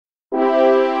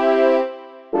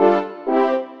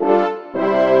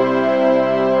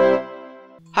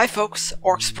Hi folks,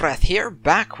 Orcsbreath here,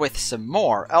 back with some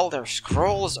more Elder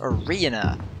Scrolls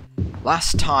Arena.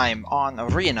 Last time on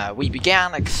Arena, we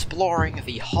began exploring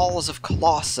the Halls of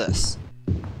Colossus,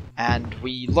 and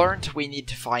we learned we need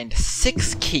to find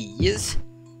 6 keys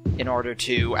in order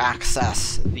to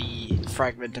access the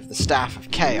fragment of the Staff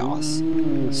of Chaos.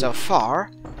 So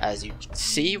far, as you can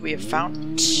see, we have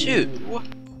found 2,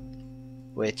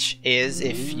 which is,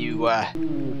 if you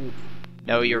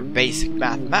know your basic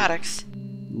mathematics,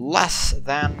 less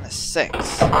than 6.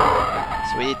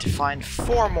 So we need to find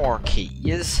 4 more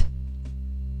keys.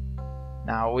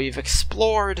 Now, we've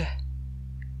explored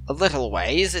a little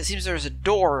ways. It seems there's a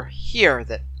door here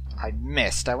that I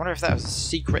missed. I wonder if that was a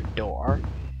secret door.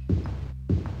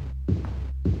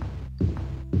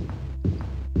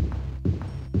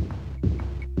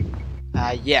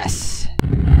 Yes.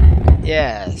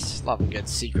 Yes, love a good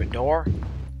secret door.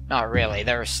 Not really,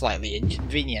 they're slightly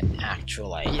inconvenient,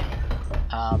 actually.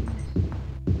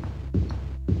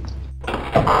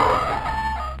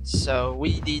 So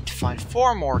we need to find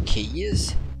 4 more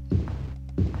keys.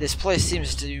 This place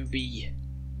seems to be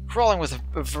crawling with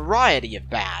a variety of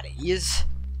baddies.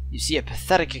 You see a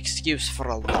pathetic excuse for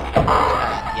a lock.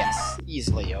 And yes,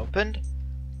 easily opened.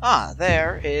 Ah,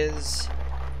 there is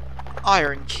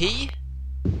iron key.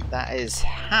 That is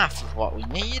half of what we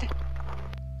need.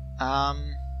 I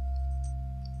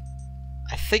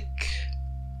think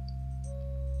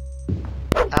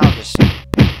I'll just...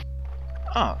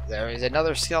 Oh, there is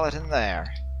another skeleton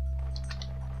there.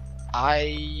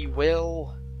 I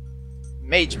will...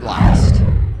 Mage Blast.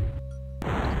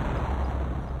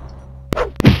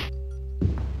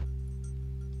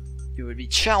 You would be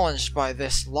challenged by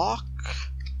this lock,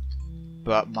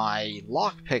 but my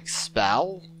lockpick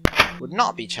spell would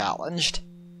not be challenged.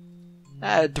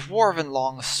 Dwarven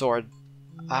longsword.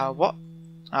 What?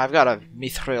 I've got a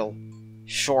mithril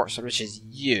shortsword which is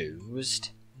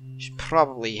used. Should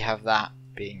probably have that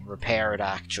being repaired,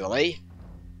 actually.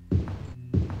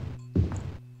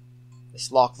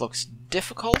 This lock looks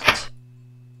difficult.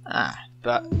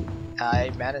 But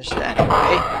I managed it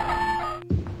anyway.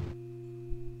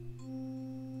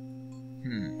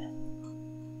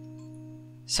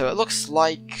 So it looks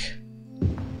like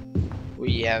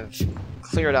we have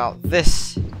cleared out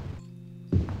this.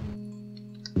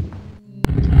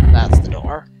 That's the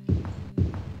door.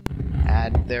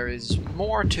 And there is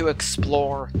more to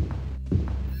explore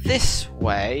this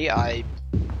way. Wait,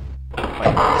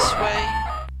 this way?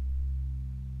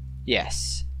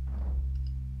 Yes.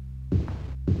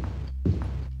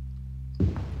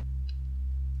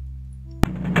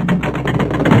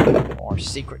 More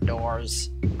secret doors.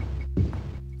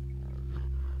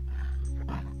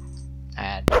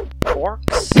 And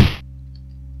orcs.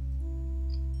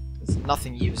 There's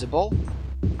nothing usable.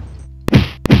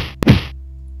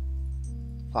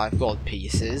 5 gold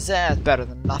pieces. It's better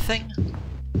than nothing.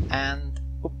 And,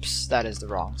 oops, that is the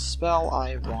wrong spell.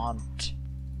 I want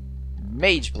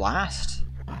Mage Blast.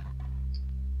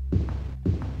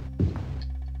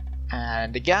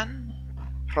 And again,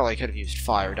 probably could have used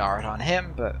Fire Dart on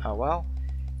him, but oh well.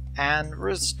 And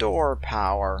Restore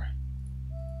Power.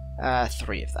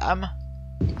 3 of them.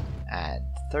 And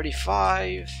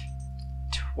 35,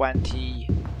 20,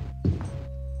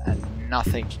 and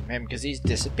nothing from him because he's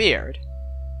disappeared.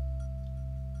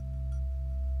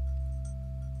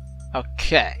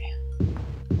 Okay.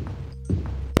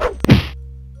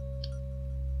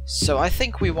 So I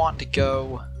think we want to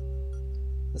go...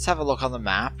 Let's have a look on the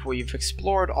map. We've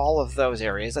explored all of those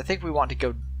areas. I think we want to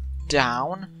go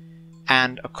down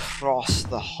and across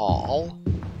the hall.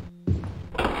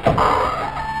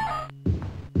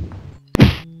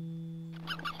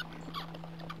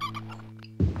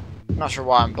 I'm not sure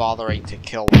why I'm bothering to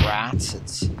kill rats.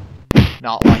 It's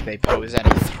not like they pose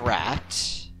any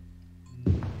threat.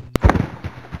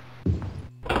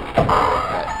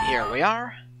 But here we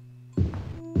are.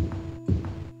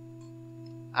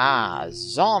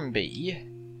 Zombie.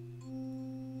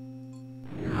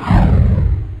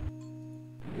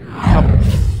 Couple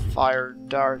fire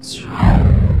darts.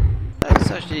 That's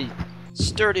actually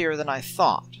sturdier than I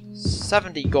thought.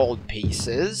 70 gold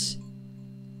pieces.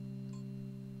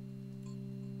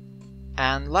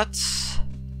 And let's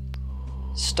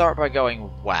start by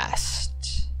going west.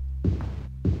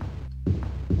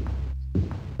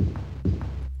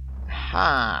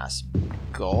 Some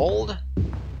gold.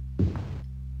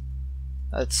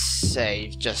 Let's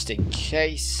save just in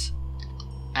case.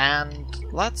 And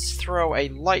let's throw a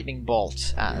lightning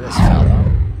bolt at this fellow.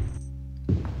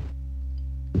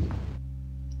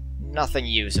 Nothing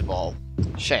usable.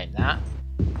 Shame that.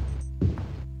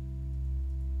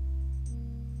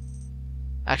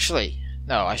 Actually,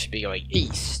 No, I should be going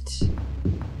east.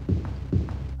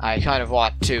 I kind of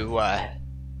want to,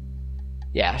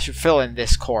 yeah, I should fill in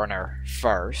this corner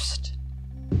first,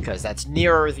 because that's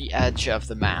nearer the edge of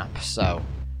the map, so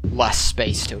less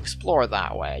space to explore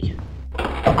that way.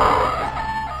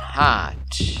 Ha!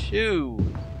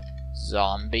 2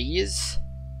 zombies.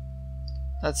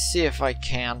 Let's see if I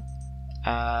can,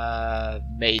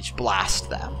 mage blast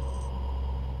them.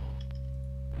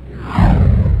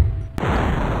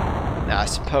 No, I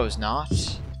suppose not.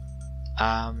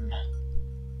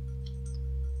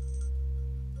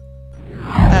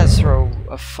 Let's throw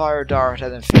a fire dart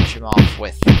and then finish him off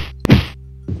with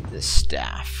this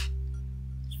staff.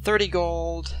 30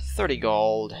 gold, 30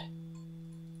 gold.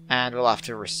 And we'll have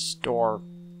to restore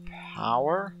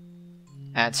power.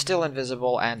 And still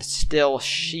invisible and still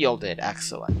shielded.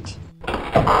 Excellent.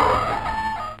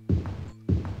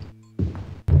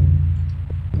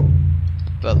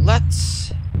 But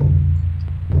let's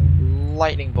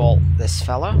lightning bolt this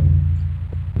fellow.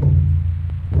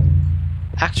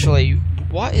 Actually,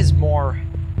 what is more...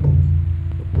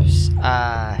 Oops,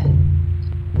 I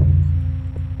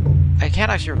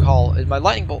can't actually recall. My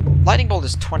lightning bolt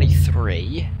is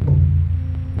 23,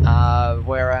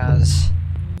 whereas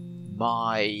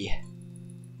my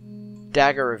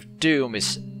dagger of doom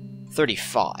is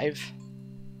 35.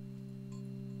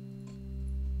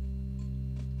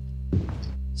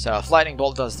 So if lightning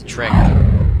bolt does the trick,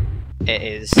 it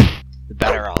is the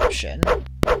better option.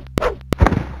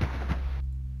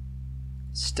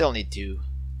 Still need to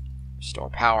restore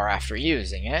power after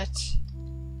using it.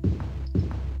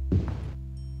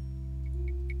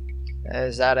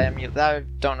 Is that amulet? I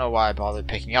don't know why I bothered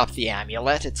picking up the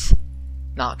amulet. It's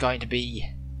not going to be...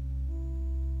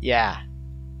 Yeah.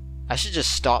 I should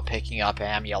just stop picking up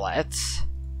amulets.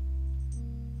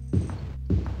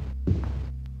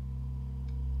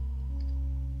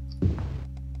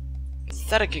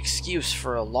 Pathetic excuse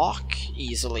for a lock,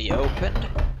 easily opened.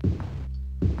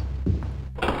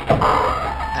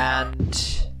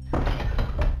 And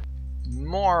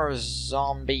more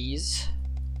zombies,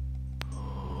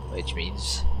 which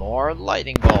means more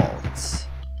lightning bolts.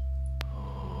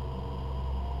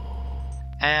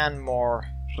 And more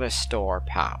restore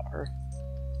power.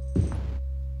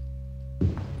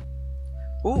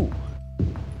 Ooh!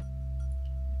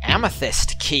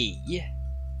 Amethyst key!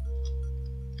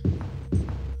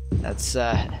 That's,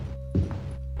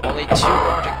 only 2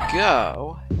 more to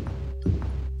go.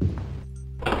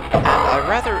 And I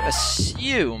rather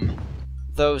assume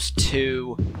those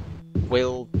 2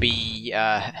 will be,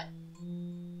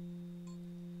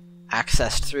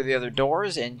 accessed through the other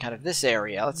doors in kind of this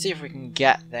area. Let's see if we can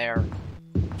get there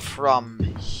from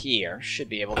here. Should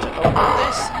be able to open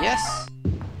this. Yes!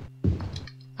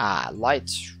 Ah,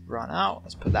 lights run out.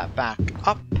 Let's put that back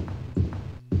up.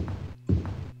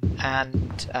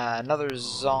 And another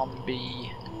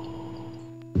zombie.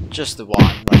 Just the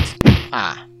one. Let's...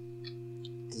 Ah.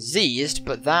 Diseased,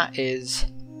 but that is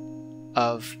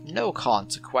of no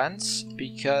consequence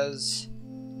because...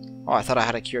 Oh, I thought I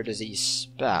had a cure disease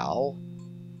spell.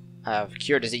 I have a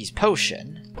cure disease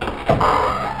potion.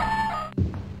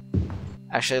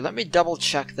 Actually, let me double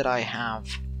check that I have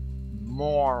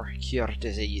more cure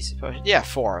disease potions. Yeah,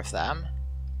 4 of them.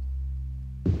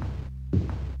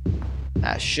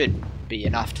 That should be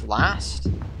enough to last.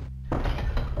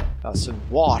 Got some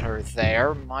water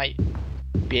there. Might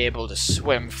be able to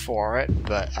swim for it,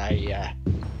 but I'm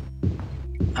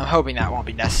hoping that won't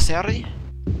be necessary.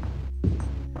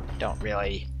 Don't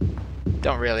really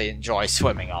enjoy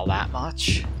swimming all that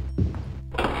much.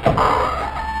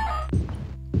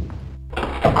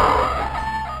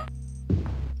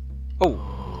 Oh,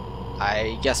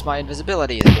 I guess my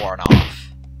invisibility is worn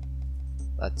off.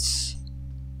 Let's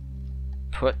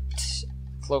put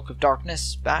Cloak of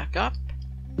Darkness back up.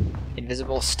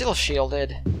 Invisible, still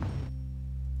shielded.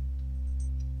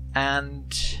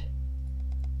 And...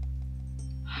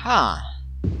 Huh.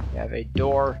 We have a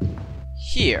door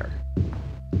here.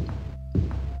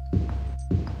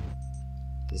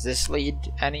 Does this lead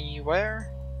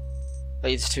anywhere?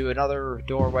 Leads to another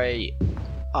doorway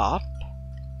up.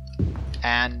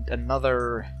 And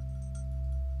another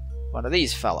one of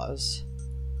these fellows.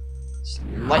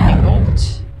 Lightning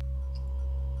bolt.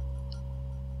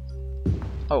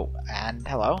 Oh, and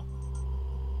hello.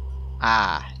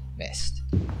 Ah, missed.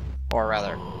 Or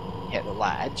rather, hit the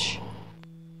ledge.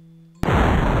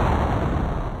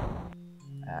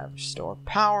 Restore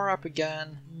power up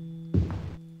again.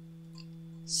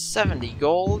 70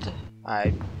 gold.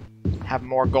 I have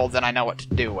more gold than I know what to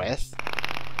do with.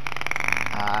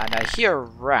 And I hear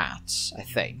rats, I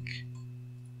think.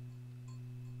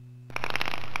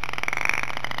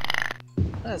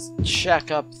 Let's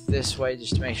check up this way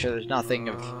just to make sure there's nothing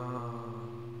of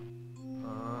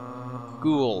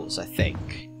ghouls, I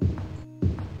think.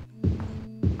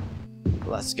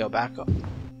 Let's go back up,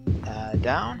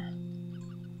 down.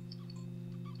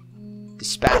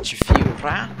 Dispatch a few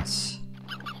rats.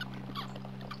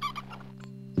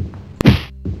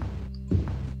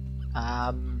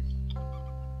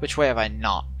 Which way have I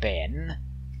not been?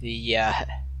 The,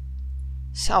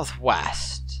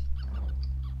 southwest.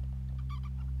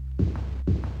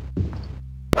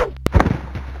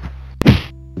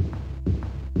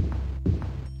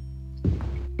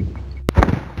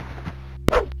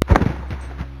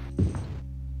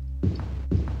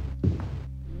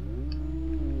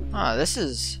 Oh, this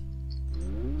is,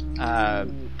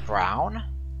 brown.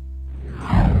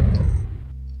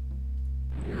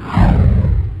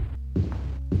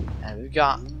 And we've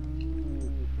got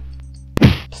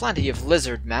plenty of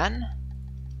lizardmen.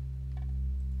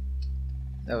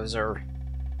 Those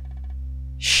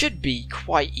should be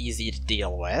quite easy to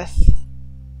deal with.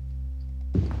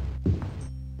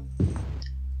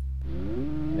 I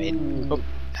mean,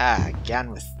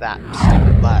 again with that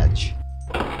stupid ledge.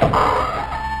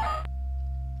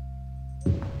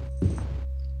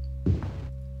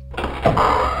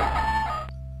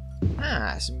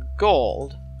 Some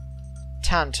gold.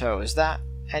 Tanto, is that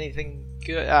anything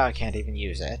good? Oh, I can't even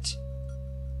use it.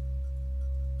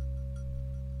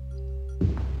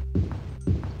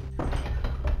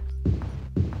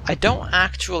 I don't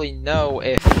actually know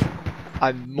if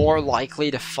I'm more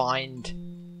likely to find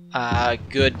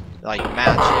good, like,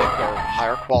 magic or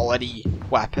higher quality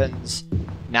weapons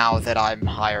now that I'm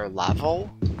higher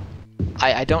level.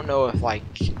 I don't know if, like,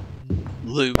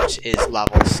 loot is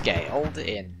level scaled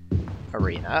in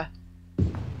Arena.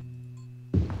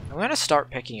 I'm gonna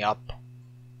start picking up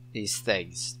these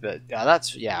things, but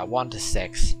that's, yeah, 1 to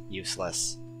 6,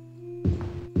 useless.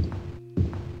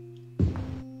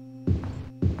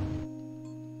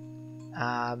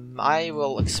 I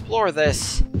will explore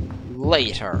this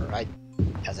later.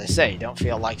 As I say, don't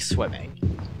feel like swimming.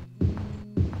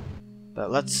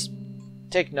 But let's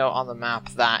take note on the map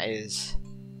that is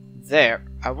there.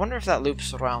 I wonder if that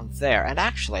loops around there. And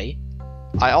actually,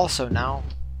 I also now,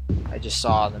 I just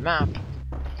saw on the map,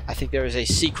 I think there is a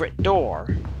secret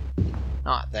door.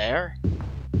 Not there.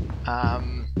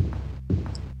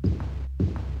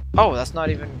 Oh, that's not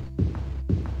even...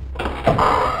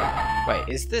 Wait,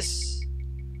 is this...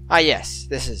 Ah, yes,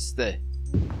 this is the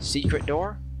secret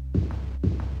door.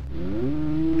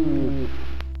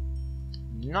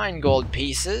 9 gold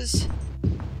pieces.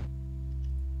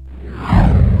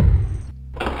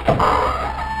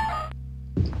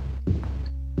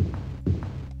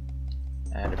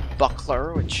 And a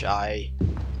buckler, which I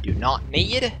do not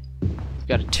need.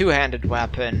 Got a 2-handed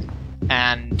weapon,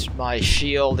 and my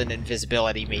shield and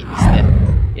invisibility means that,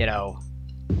 you know,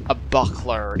 a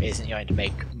buckler isn't going to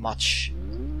make much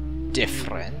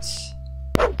difference.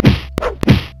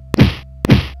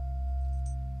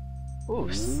 Ooh,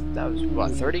 that was,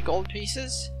 what, 30 gold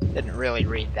pieces? Didn't really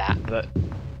read that, but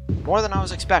more than I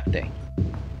was expecting.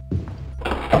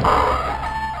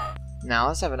 Now,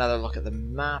 let's have another look at the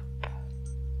map.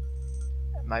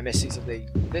 Am I missing something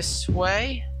this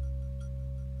way?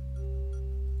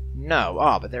 No.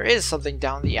 Ah, but there is something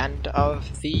down the end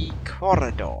of the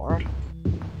corridor.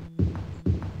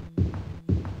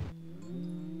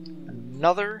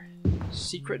 Another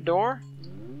secret door?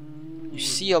 You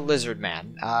see a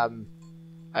lizardman.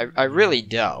 I really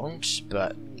don't,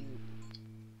 but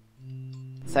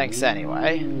thanks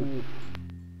anyway.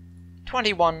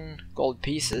 21 gold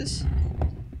pieces.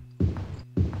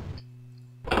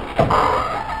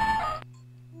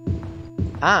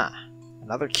 Ah,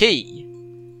 another key.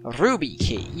 A ruby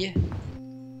key.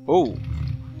 Oh.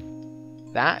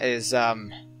 That is,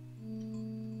 some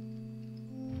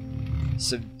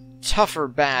tougher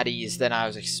baddies than I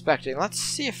was expecting. Let's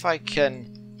see if I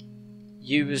can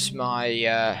use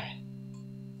my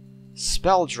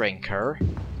spell drinker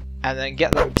and then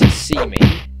get them to see me.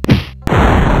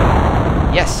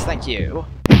 Yes, thank you.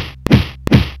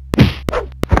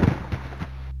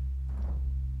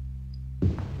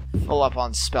 Full up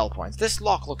on spell points. This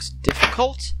lock looks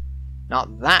difficult.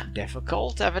 Not that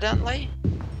difficult, evidently.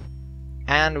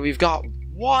 And we've got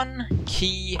 1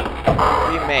 key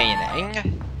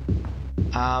remaining.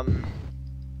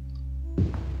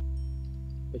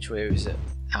 Which way is it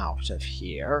out of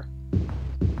here?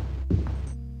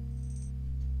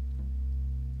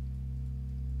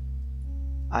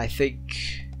 I think...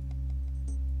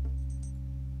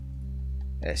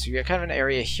 Yeah, so we got kind of an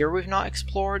area here we've not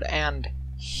explored, and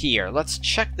here. Let's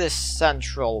check this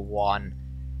central one,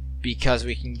 because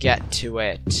we can get to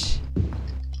it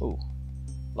Ooh.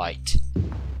 Light.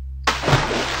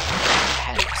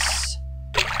 Hence.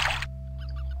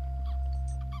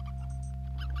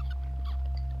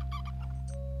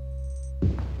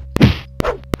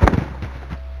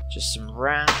 Just some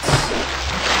rats.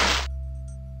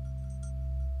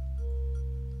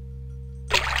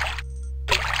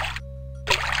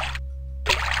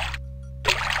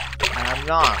 And I'm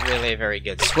not really a very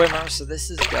good swimmer, so this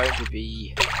is going to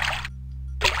be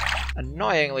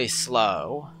annoyingly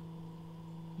slow.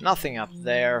 Nothing up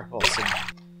there. Well, some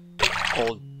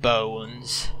old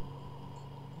bones.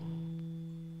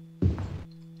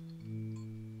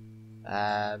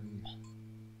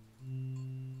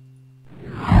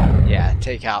 Yeah,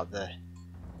 take out the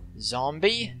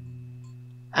zombie.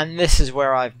 And this is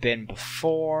where I've been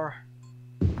before.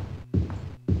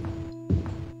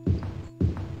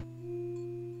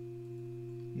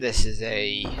 This is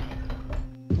a...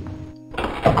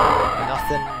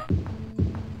 nothing.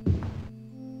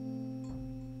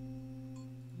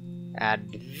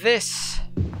 And this...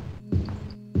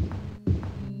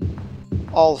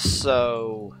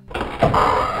 also...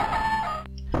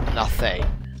 nothing.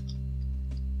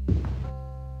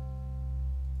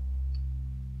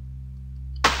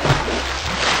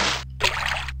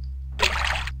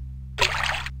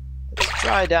 Let's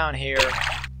try down here.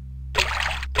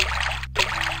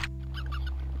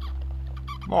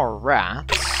 More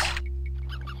rats.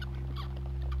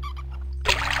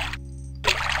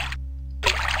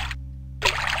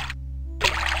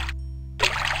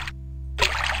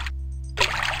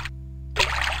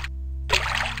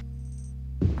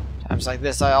 Times like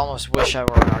this, I almost wish I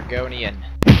were an Argonian.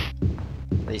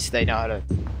 At least they know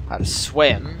how to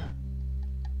swim.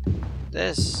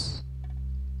 This...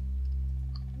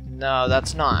 no,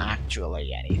 that's not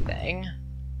actually anything.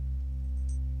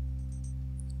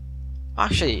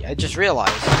 Actually, I just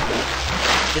realized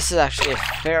this is actually a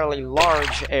fairly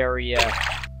large area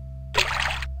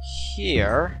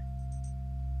here.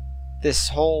 This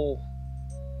whole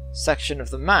section of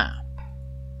the map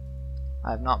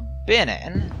I've not been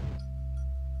in.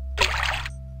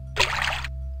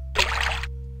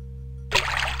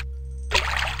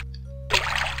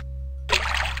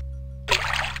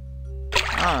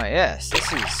 Oh yes,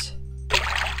 this is...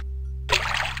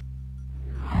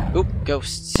 oop,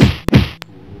 ghosts.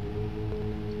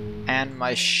 And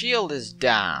my shield is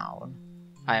down.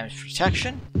 Item's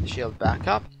protection. Shield back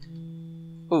up.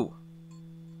 Ooh.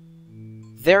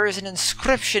 There is an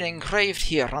inscription engraved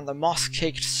here on the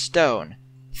moss-caked stone.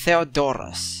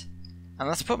 Theodorus. And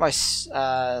let's put my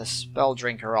spell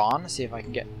drinker on. See if I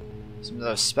can get some of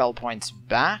those spell points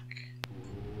back.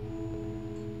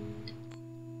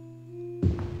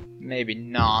 Maybe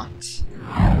not.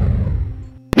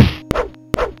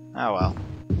 Oh well.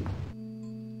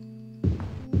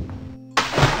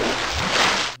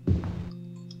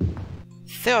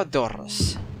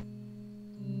 Theodorus.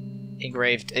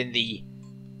 Engraved in the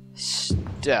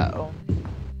stone.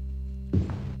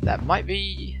 That might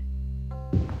be...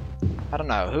 I don't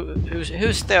know.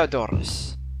 Who's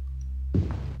Theodorus?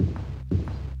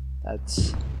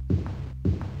 That's...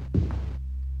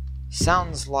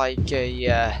 sounds like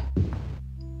a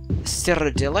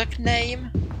Cyrodiilic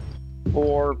name?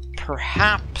 Or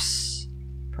perhaps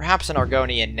an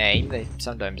Argonian name. They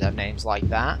sometimes have names like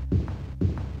that.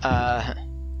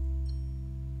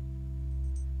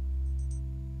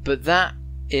 But that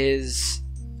is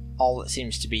all that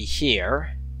seems to be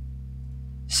here.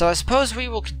 So I suppose we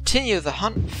will continue the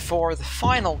hunt for the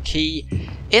final key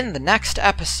in the next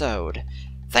episode.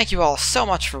 Thank you all so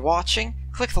much for watching.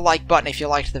 Click the like button if you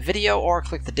liked the video, or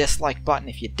click the dislike button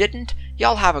if you didn't.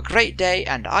 Y'all have a great day,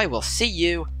 and I will see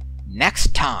you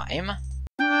next time.